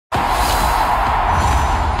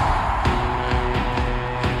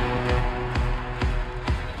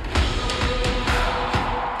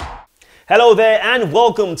Hello there and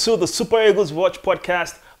welcome to the Super Eagles Watch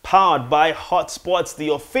podcast powered by Hotspots, the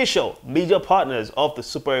official media partners of the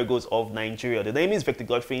Super Eagles of Nigeria. The name is Victor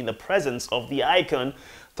Godfrey in the presence of the icon,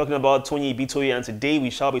 talking about Tony Ibitoye, and today we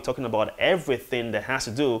shall be talking about everything that has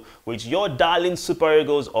to do with your darling Super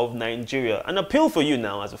Eagles of Nigeria. An appeal for you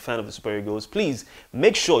now as a fan of the Super Eagles, please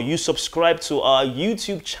make sure you subscribe to our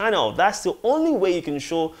YouTube channel. That's the only way you can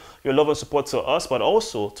show your love and support to us, but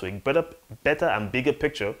also to a better and bigger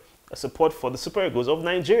picture, a support for the Super Eagles of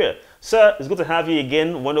Nigeria. Sir, it's good to have you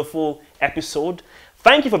again. Wonderful episode.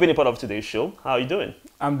 Thank you for being a part of today's show. How are you doing?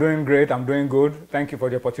 I'm doing great. I'm doing good. Thank you for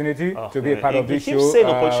the opportunity to be a part of this show, saying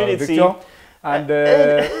opportunity. Victor. And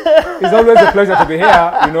it's always a pleasure to be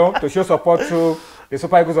here, to show support to the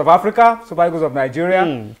Super Eagles of Africa, Super Eagles of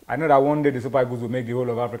Nigeria. I know that one day the Super Eagles will make the whole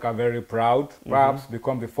of Africa very proud, perhaps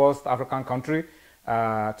become the first African country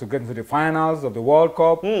to get into the finals of the World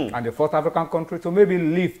Cup and the first African country to maybe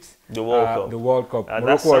lift the World Cup.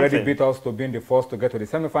 Morocco already beat us to being the first to get to the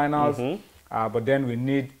semi-finals, but then we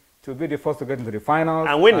need to be the first to get into the finals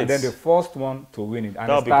and win it. And then the first one to win it. And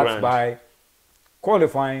that'll it starts grand. by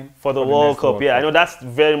qualifying for the World Cup. Yeah, I know that's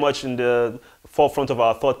very much in the forefront of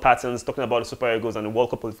our thought patterns, talking about the Super Eagles and the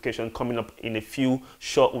World Cup qualification coming up in a few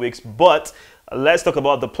short weeks. But let's talk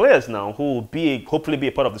about the players now who will hopefully be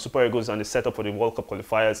a part of the Super Eagles and the setup for the World Cup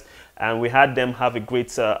qualifiers. And we had them have a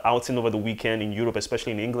great outing over the weekend in Europe,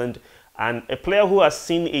 especially in England. And a player who has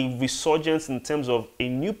seen a resurgence in terms of a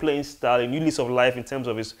new playing style, a new lease of life in terms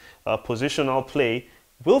of his positional play,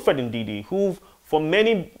 Wilfred Ndidi, who for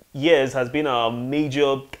many years has been a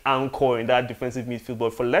major anchor in that defensive midfield.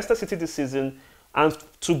 But for Leicester City this season, and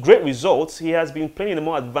to great results, he has been playing in a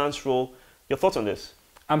more advanced role. Your thoughts on this?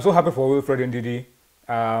 I'm so happy for Wilfred Ndidi.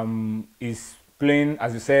 He's playing,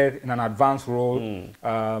 as you said, in an advanced role,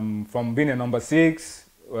 from being a number 6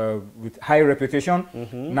 with high reputation,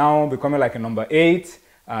 now becoming like a number 8.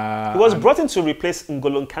 He was brought in to replace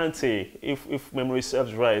N'Golo Kante, if memory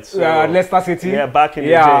serves right. So, Leicester City. Yeah, back in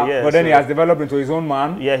the day. Yeah, but then he has developed into his own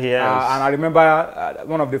man. Yeah, he has. And I remember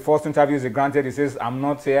one of the first interviews he granted, he says, "I'm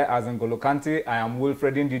not here as N'Golo Kante. I am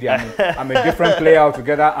Wilfred Ndidi. I'm a different player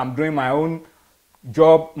altogether. I'm doing my own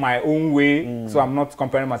job my own way, so I'm not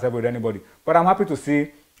comparing myself with anybody." But I'm happy to see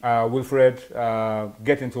Wilfred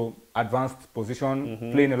get into advanced position,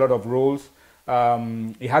 playing a lot of roles.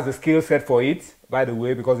 He has the skill set for it, by the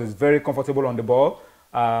way, because he's very comfortable on the ball,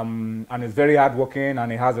 and he's very hardworking,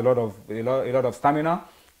 and he has a lot of stamina.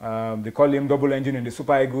 They call him double engine in the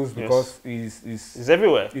Super Eagles because he's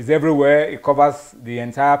everywhere. He's everywhere. He covers the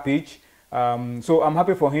entire pitch. So I'm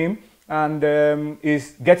happy for him. And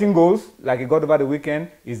he's getting goals, like he got over the weekend.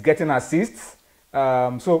 He's getting assists.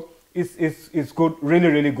 So it's good,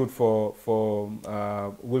 really good for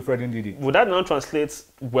Wilfred Ndidi. Would that now translate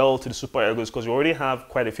well to the Super Eagles? Because we already have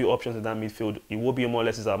quite a few options in that midfield. It will be more or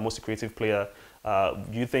less our most creative player.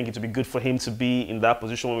 Do you think it would be good for him to be in that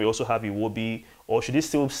position when we also have Iwobi? Or should he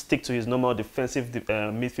still stick to his normal defensive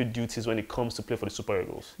midfield duties when it comes to play for the Super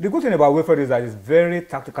Eagles? The good thing about Wilfred is that he's very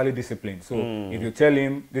tactically disciplined. So if you tell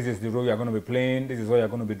him this is the role you're going to be playing, this is what you're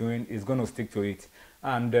going to be doing, he's going to stick to it.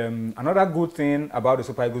 And another good thing about the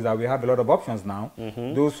Super Eagles is that we have a lot of options now.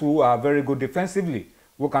 Those who are very good defensively,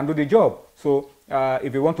 who can do the job. So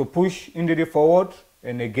if you want to push Ndidi forward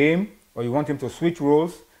in a game, or you want him to switch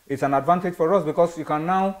roles, it's an advantage for us because you can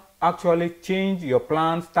now actually change your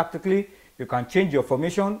plans tactically. You can change your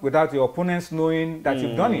formation without your opponents knowing that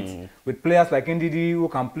you've done it. With players like Ndidi who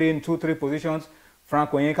can play in 2-3 positions, Frank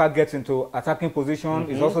Onyeka gets into attacking position.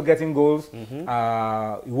 He's also getting goals.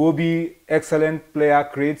 He will be excellent player,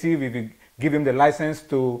 creative if you give him the license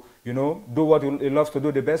to do what he loves to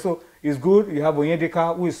do the best. So it's good. You have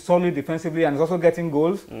Onyedika, who is solid defensively and is also getting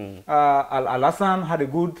goals. Al-Hassan had a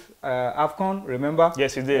good AFCON, remember?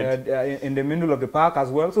 Yes, he did. In the middle of the park as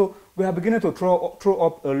well. So we are beginning to throw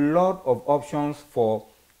up a lot of options for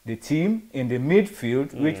the team in the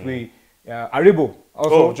midfield, which we Aribo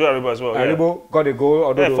also. Joe Aribo as well. Aribo got a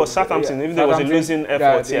goal. For Southampton, even though it was a losing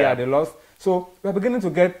effort. Yeah, they lost. So we are beginning to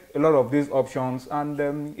get a lot of these options, and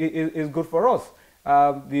it's good for us.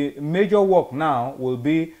 The major work now will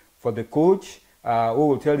be for the coach, who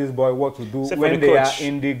will tell this boy what to do when they are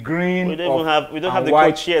in the green. We don't have the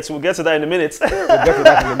coach yet, so we'll get to that in a minute. We'll get to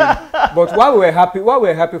that in a minute. But while we're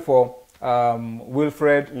happy for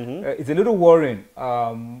Wilfred, it's a little worrying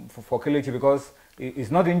for Kelechi because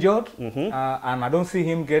he's not injured, and I don't see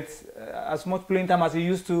him get as much playing time as he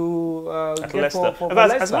used to at get Leicester. for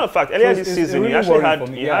Leicester. As a matter of fact, earlier this season, really he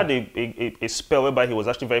actually had a spell whereby he was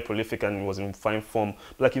actually very prolific and was in fine form.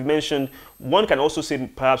 But like you mentioned, one can also say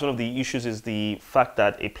perhaps one of the issues is the fact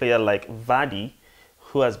that a player like Vardy,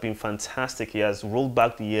 who has been fantastic, he has rolled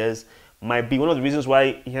back the years, might be one of the reasons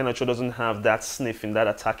why Iheanacho doesn't have that sniff in that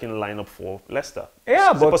attacking lineup for Leicester.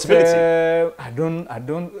 Yeah, It's a but possibility. I don't.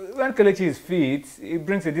 When Kelechi is fit, it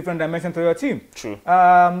brings a different dimension to your team. True.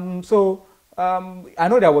 I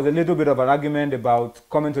know there was a little bit of an argument about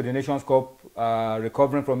coming to the Nations Cup,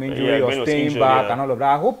 recovering from injury Yeah, or when he was staying injured, back yeah. and all of that.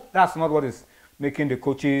 I hope that's not what is making the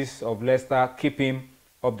coaches of Leicester keep him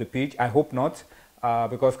up the pitch. I hope not,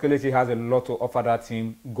 because Kelechi has a lot to offer that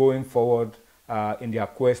team going forward in their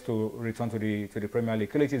quest to return to the Premier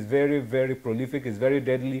League. Kelechi is very, very prolific. He's very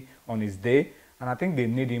deadly on his day, and I think they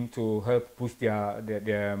need him to help push their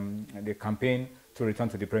campaign to return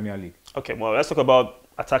to the Premier League. Okay, well, let's talk about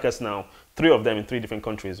attackers now. 3 of them in 3 different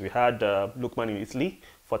countries. We had Lookman in Italy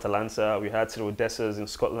for Atalanta. We had Ciro Dessers in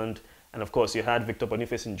Scotland. And of course, you had Victor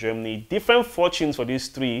Boniface in Germany. Different fortunes for these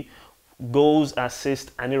 3: goals,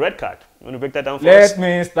 assists, and a red card. You want to break that down for us? Let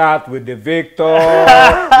me start with the Victor.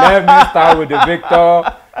 Let me start with the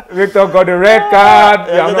Victor. Victor got the red card.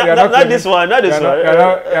 Not this one, not this one.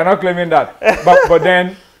 You're not claiming that. But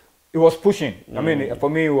then it was pushing. I mean, for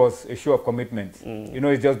me, it was a show of commitment. You know,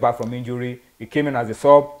 he's just back from injury. He came in as a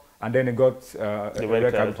sub, and then he got a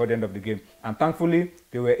red card before the end of the game. And thankfully,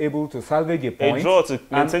 they were able to salvage a point. A draw to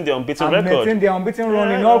maintain their unbeaten record. Maintain their unbeaten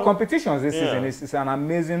run in all competitions this season. It's an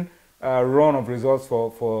amazing run of results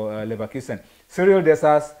for Leverkusen. Cyril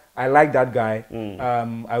Dessers, I like that guy.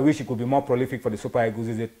 I wish he could be more prolific for the Super Eagles.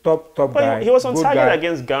 He's a top guy. He was on target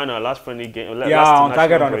against Ghana last friendly game. On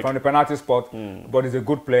target from the penalty spot. But he's a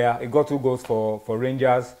good player. He got 2 goals for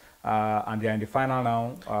Rangers. And they're in the final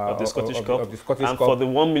now of the Scottish Cup. Cup. For the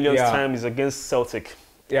 1 millionth time is against Celtic.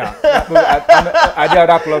 Yeah, I did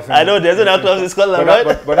other clubs. I know there's other clubs in Scotland, right?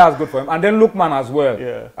 But that's good for him. And then Lookman as well.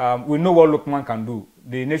 Yeah. We know what Lookman can do.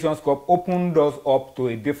 The Nations Cup opened us up to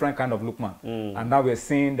a different kind of Lookman. And now we're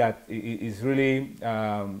seeing that he's really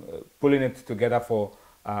pulling it together for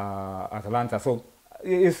Atalanta. So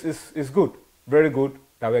it's good, very good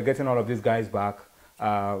that we're getting all of these guys back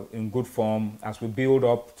in good form as we build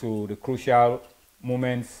up to the crucial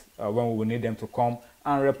moments when we will need them to come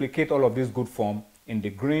and replicate all of this good form in the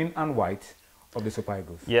green and white of the Super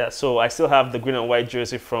Eagles. Yeah, so I still have the green and white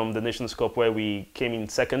jersey from the Nations Cup where we came in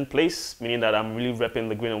 2nd place, meaning that I'm really repping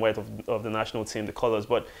the green and white of the national team, the colors.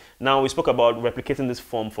 But now we spoke about replicating this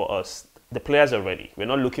form for us. The players are ready. We're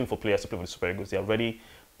not looking for players to play for the Super Eagles. They are ready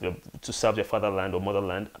to serve their fatherland or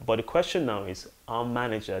motherland. But the question now is our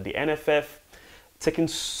manager, the NFF, taking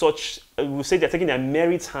we say they're taking their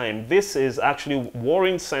merry time. This is actually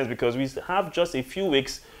worrying signs because we have just a few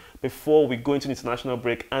weeks before we go into the international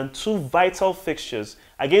break and 2 vital fixtures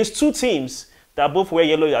against 2 teams that both wear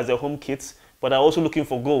yellow as their home kits but are also looking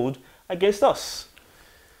for gold against us.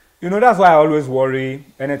 You know, that's why I always worry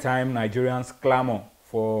anytime Nigerians clamor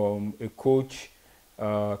for a coach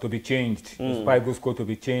to be changed, the Super Eagles coach to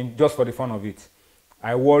be changed just for the fun of it.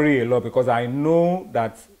 I worry a lot because I know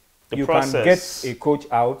that you can get a coach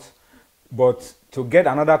out, but to get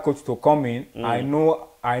another coach to come in, I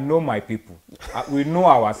know my people. We know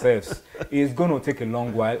ourselves. It's going to take a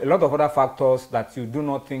long while. A lot of other factors that you do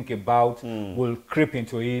not think about will creep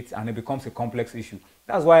into it, and it becomes a complex issue.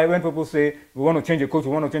 That's why when people say, we want to change a coach,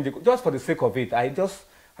 we want to change a coach, just for the sake of it, I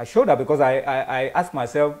show that because I ask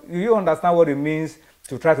myself, do you understand what it means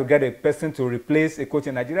to try to get a person to replace a coach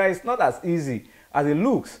in Nigeria? It's not as easy as it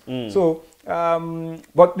looks. So,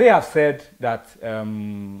 but they have said that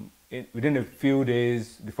within a few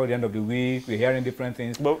days before the end of the week, we're hearing different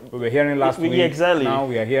things. But we were hearing last week, exactly. Now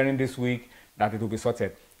we are hearing this week that it will be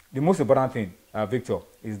sorted. The most important thing, Victor,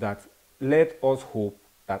 is that let us hope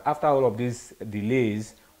that after all of these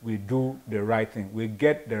delays, we do the right thing. We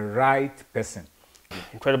get the right person.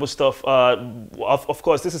 Incredible stuff. Of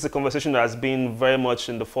course, this is a conversation that has been very much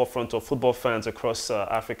in the forefront of football fans across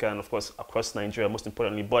Africa and, of course, across Nigeria, most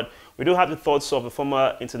importantly. But we do have the thoughts of the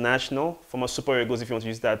former international, former Super Eagles, if you want to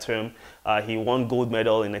use that term. He won gold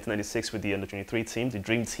medal in 1996 with the Under-23 team, the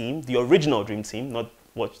Dream Team, the original Dream Team, not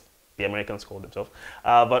what the Americans called themselves.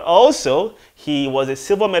 But also, he was a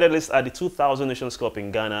silver medalist at the 2000 Nations Cup in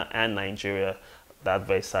Ghana and Nigeria. That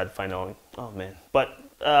very sad final. Oh, man. But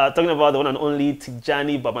talking about the one and only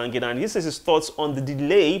Tijani Babangida, and this is his thoughts on the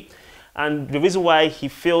delay and the reason why he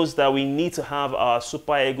feels that we need to have our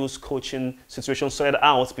Super Eagles coaching situation sorted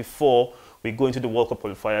out before we go into the World Cup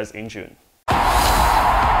qualifiers in June.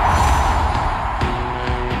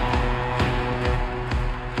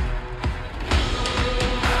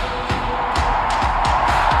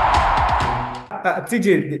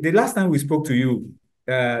 TJ, the last time we spoke to you,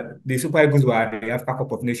 the Super Eagles were at the Africa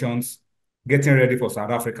Cup of Nations getting ready for South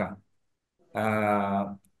Africa.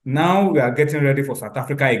 Now we are getting ready for South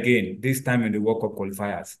Africa again, this time in the World Cup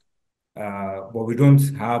qualifiers. but we don't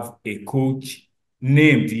have a coach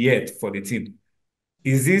named yet for the team.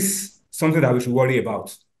 Is this something that we should worry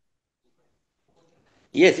about?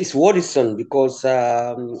 Yes, it's worrisome because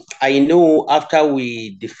I know after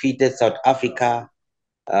we defeated South Africa,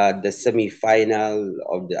 the semi-final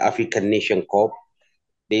of the African Nation Cup,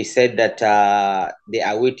 they said that they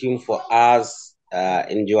are waiting for us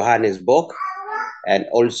in Johannesburg, and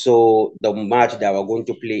also the match that we're going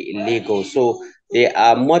to play in Lagos. So they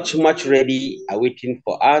are much ready, waiting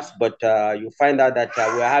for us. But you find out that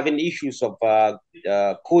we're having issues of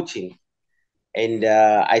coaching, and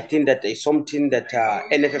I think that is something that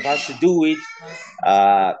NFF has to do it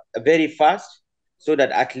very fast, so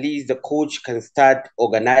that at least the coach can start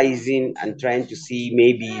organizing and trying to see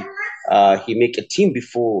maybe he make a team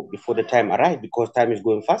before the time arrives, because time is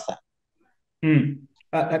going faster.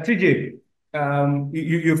 TJ,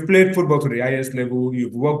 you've played football to the highest level.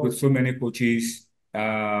 You've worked with so many coaches.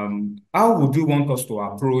 How would you want us to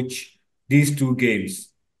approach these two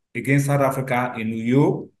games against South Africa in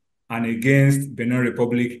Uyo and against Benin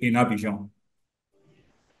Republic in Abidjan?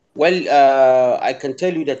 Well, I can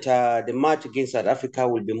tell you that the match against South Africa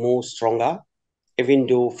will be more stronger, even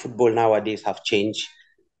though football nowadays have changed.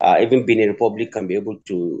 Even Benin Republic can be able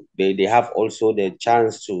to, they have also the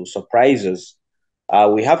chance to surprise us.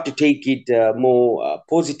 We have to take it more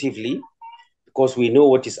positively, because we know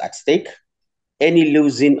what is at stake. Any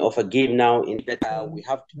losing of a game now in that we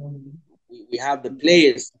have the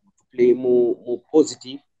players to play more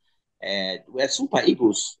positive. And we're super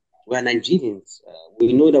egos. We're Nigerians.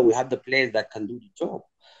 We know that we have the players that can do the job.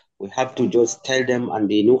 We have to just tell them, and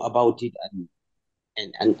they know about it,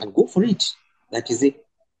 and go for it. That is it.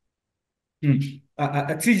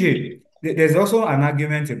 TJ, there's also an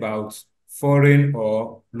argument about foreign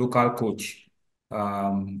or local coach.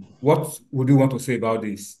 What would you want to say about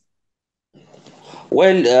this?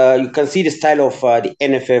 Well, you can see the style of the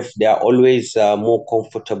NFF. They are always more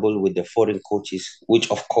comfortable with the foreign coaches, which,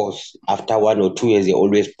 of course, after 1 or 2 years, they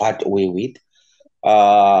always part away with.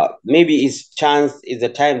 Maybe it's the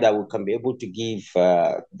time that we can be able to give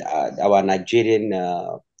our Nigerian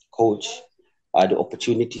coach the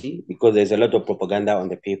opportunity, because there's a lot of propaganda on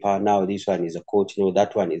the paper now. This one is a coach,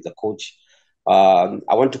 that one is a coach. I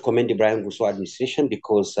want to commend the Brian Gusso administration,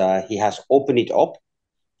 because he has opened it up.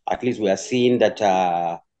 At least we are seeing that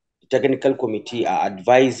the technical committee are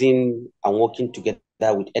advising and working together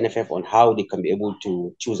with NFF on how they can be able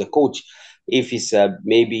to choose a coach. If it's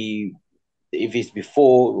maybe if it's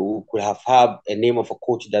before, we could have a name of a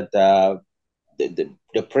coach that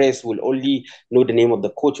the press will only know the name of the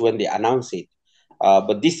coach when they announce it.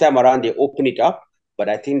 But this time around, they open it up. But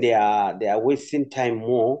I think they are wasting time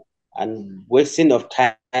more, and wasting of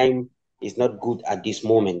time is not good at this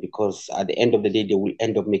moment, because at the end of the day, they will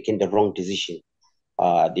end up making the wrong decision.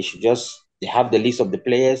 They have the list of the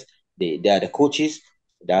players. They are the coaches.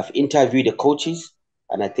 They have interviewed the coaches,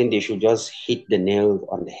 and I think they should just hit the nail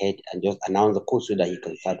on the head and just announce the coach so that he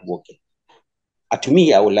can start working. To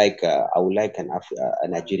me, I would like a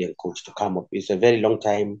Nigerian coach to come up. It's a very long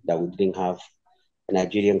time that we didn't have a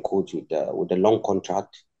Nigerian coach with a long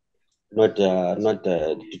contract, not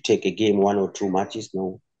to take a game 1 or 2 matches.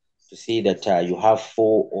 No, to see that you have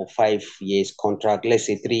 4 or 5 years contract, let's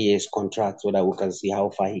say 3 years contract, so that we can see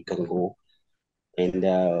how far he can go, and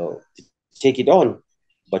take it on.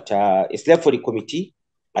 But it's left for the committee.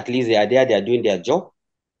 At least they are there, they are doing their job.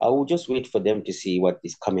 I will just wait for them to see what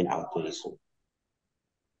is coming out very soon.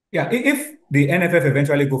 Yeah, if the NFF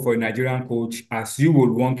eventually go for a Nigerian coach, as you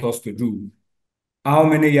would want us to do, how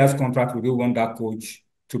many years contract would you want that coach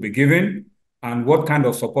to be given? And what kind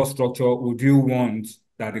of support structure would you want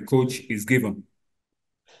that the coach is given?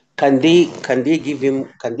 Can they give him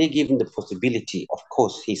the possibility? Of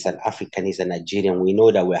course, he's an African, he's a Nigerian. We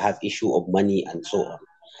know that we have issue of money and so on.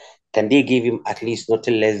 Can they give him at least not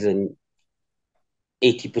less than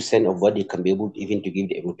 80% of what they can be able even to give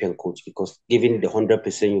the European coach? Because given the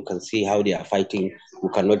 100%, you can see how they are fighting. We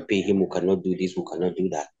cannot pay him, we cannot do this, we cannot do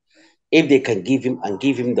that. If they can give him and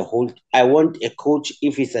give him the whole, I want a coach,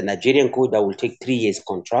 if it's a Nigerian coach, that will take 3 years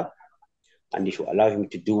contract, and they should allow him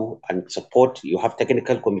to do and support. You have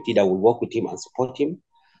technical committee that will work with him and support him.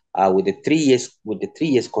 With the 3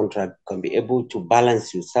 years contract, you can be able to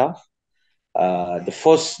balance yourself. The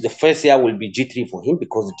first year will be G3 for him,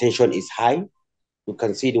 because the tension is high. You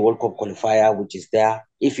can see the World Cup qualifier, which is there.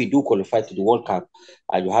 If you do qualify to the World Cup,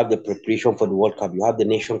 you have the preparation for the World Cup. You have the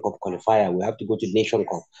Nation Cup qualifier. We have to go to the Nation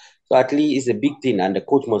Cup. So at least it's a big thing, and the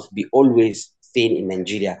coach must be always staying in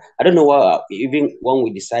Nigeria. I don't know why, even when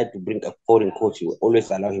we decide to bring a foreign coach, we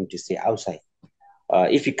always allow him to stay outside.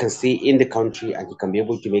 If he can stay in the country and he can be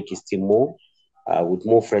able to make his team more, with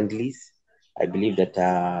more friendlies, I believe that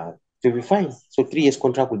will be fine. So 3 years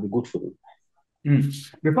contract will be good for me.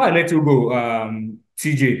 Before I let you go,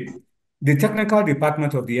 TJ, the technical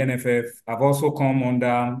department of the NFF have also come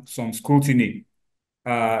under some scrutiny.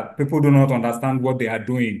 People do not understand what they are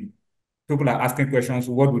doing. People are asking questions,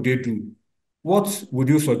 what would they do? What would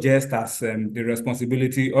you suggest as the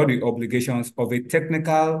responsibility or the obligations of a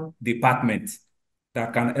technical department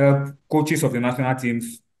that can help coaches of the national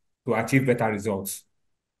teams to achieve better results?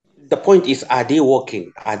 The point is, are they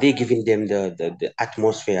working? Are they giving them the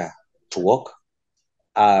atmosphere to work?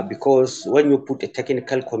 Because when you put a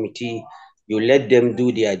technical committee, you let them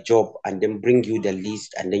do their job and then bring you the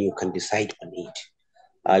list and then you can decide on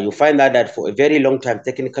it. You find out that for a very long time,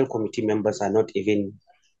 technical committee members are not even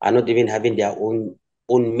having their own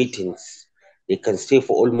meetings. They can stay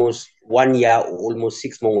for almost 1 year or almost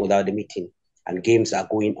 6 months without a meeting, and games are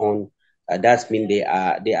going on. That's mean they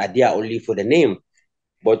are there only for the name.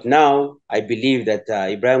 But now I believe that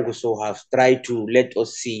Ibrahim Gusso has tried to let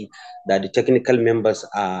us see that the technical members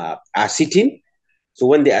are sitting. So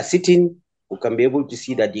when they are sitting, we can be able to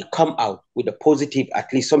see that they come out with a positive,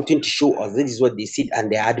 at least something to show us this is what they see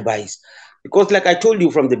and their advice. Because like I told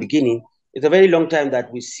you from the beginning, it's a very long time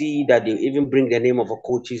that we see that they even bring the name of a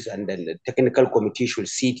coaches and then the technical committee should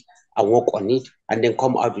sit and work on it and then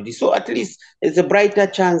come out with this. So at least there's a brighter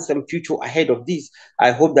chance and future ahead of this.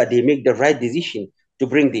 I hope that they make the right decision to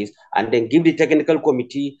bring this and then give the technical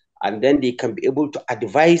committee, and then they can be able to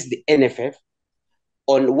advise the NFF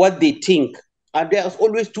on what they think. And there's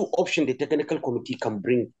always two options the technical committee can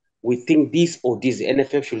bring. We think this or this. The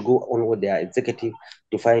NFF should go on with their executive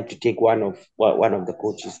to find to take one of the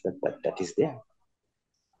coaches that is there.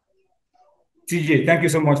 TJ, thank you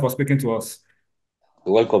so much for speaking to us.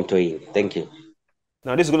 You're welcome, Toyin. Thank you.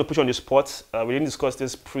 Now, this is going to put you on the spot. We didn't discuss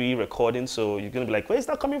this pre-recording, so you're going to be like, where is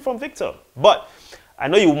that coming from, Victor? But I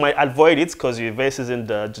know you might avoid it because you're a very seasoned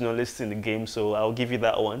journalist in the game, so I'll give you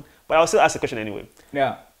that one. But I'll still ask the question anyway.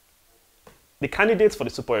 Yeah. The candidates for the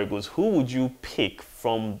Super Eagles, who would you pick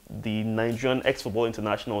from the Nigerian ex-football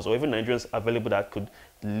internationals or even Nigerians available that could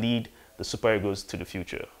lead the Super Eagles to the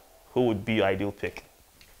future? Who would be your ideal pick?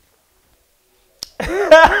 I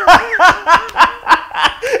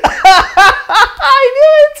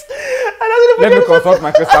knew it! Let me consult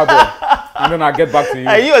my crystal ball, and then I'll get back to you.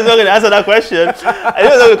 I knew I was not going to answer that question.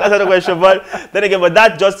 But then again,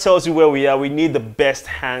 that just tells you where we are. We need the best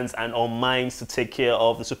hands and our minds to take care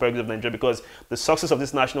of the Super Eagles of Nigeria, because the success of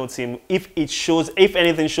this national team, if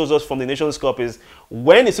anything shows us from the Nations Cup, is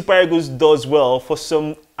when the Super Eagles does well for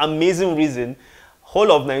some amazing reason,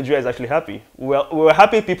 whole of Nigeria is actually happy. We're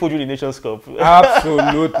happy people during the Nations Cup.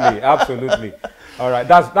 Absolutely, absolutely. All right,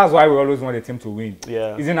 that's why we always want the team to win.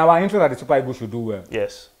 Yeah. It's in our interest that the Super Eagles should do well.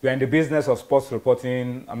 Yes. We're in the business of sports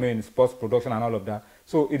reporting, sports production and all of that.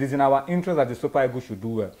 So it is in our interest that the Super Eagles should do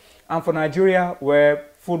well. And for Nigeria, where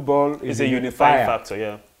football is a unifying factor,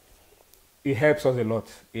 yeah. It helps us a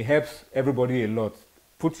lot. It helps everybody a lot.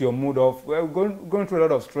 Put your mood off. We're going through a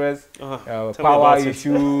lot of stress, power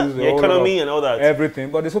issues, the economy and all that.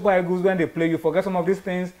 Everything. But the Super Eagles, when they play, you forget some of these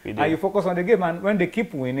things and you focus on the game. And when they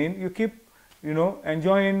keep winning, you keep,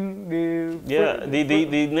 enjoying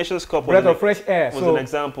the Nations Cup breath of fresh air. Was an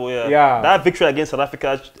example, yeah. That victory against South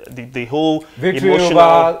Africa, the whole victory emotional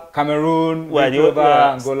over Cameroon, victory over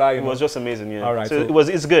Angola. It was just amazing, yeah. All right, so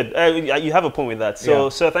it's good. You have a point with that.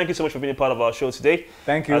 So, sir, thank you so much for being a part of our show today.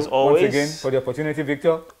 Thank you as always once again for the opportunity,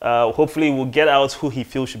 Victor. Hopefully, we'll get out who he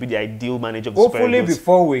feels should be the ideal manager of the Super Eagles. Hopefully,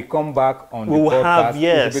 before we come back on the podcast,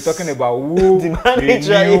 we'll be talking about who the new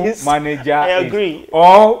manager is. I agree.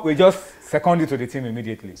 Or we just second you to the team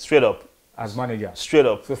immediately. Straight up. As manager. Straight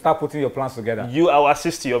up. So start putting your plans together. I'll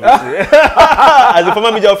assist you, obviously. As the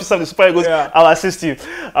former media officer of the Super Eagles, I'll assist you.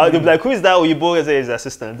 They'll be like, who is that? Oyibo is his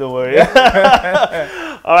assistant. Don't worry.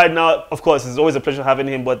 All right, now, of course, it's always a pleasure having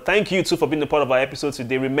him. But thank you, too, for being a part of our episode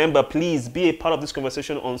today. Remember, please be a part of this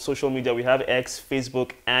conversation on social media. We have X,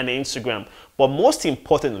 Facebook, and Instagram. But most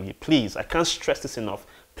importantly, please, I can't stress this enough,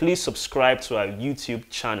 please subscribe to our YouTube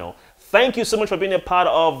channel. Thank you so much for being a part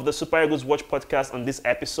of the Super Eagles Watch podcast on this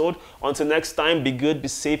episode. Until next time, be good, be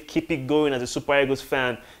safe, keep it going as a Super Eagles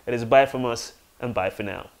fan. It is bye from us and bye for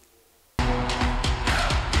now.